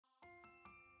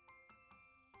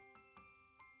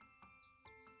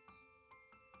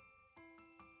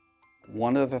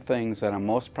One of the things that I'm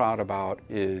most proud about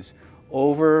is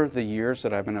over the years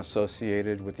that I've been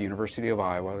associated with the University of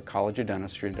Iowa, the College of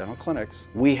Dentistry and Dental Clinics,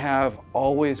 we have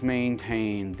always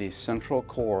maintained the central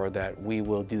core that we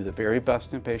will do the very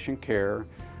best in patient care,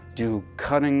 do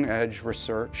cutting-edge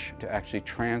research to actually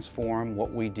transform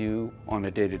what we do on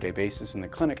a day-to-day basis in the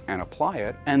clinic and apply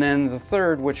it. And then the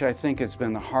third, which I think has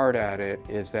been the heart at it,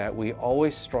 is that we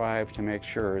always strive to make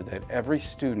sure that every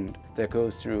student that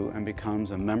goes through and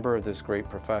becomes a member of this great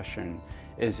profession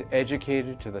is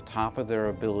educated to the top of their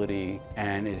ability,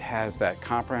 and it has that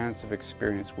comprehensive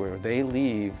experience where they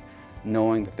leave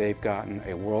knowing that they've gotten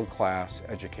a world-class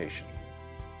education.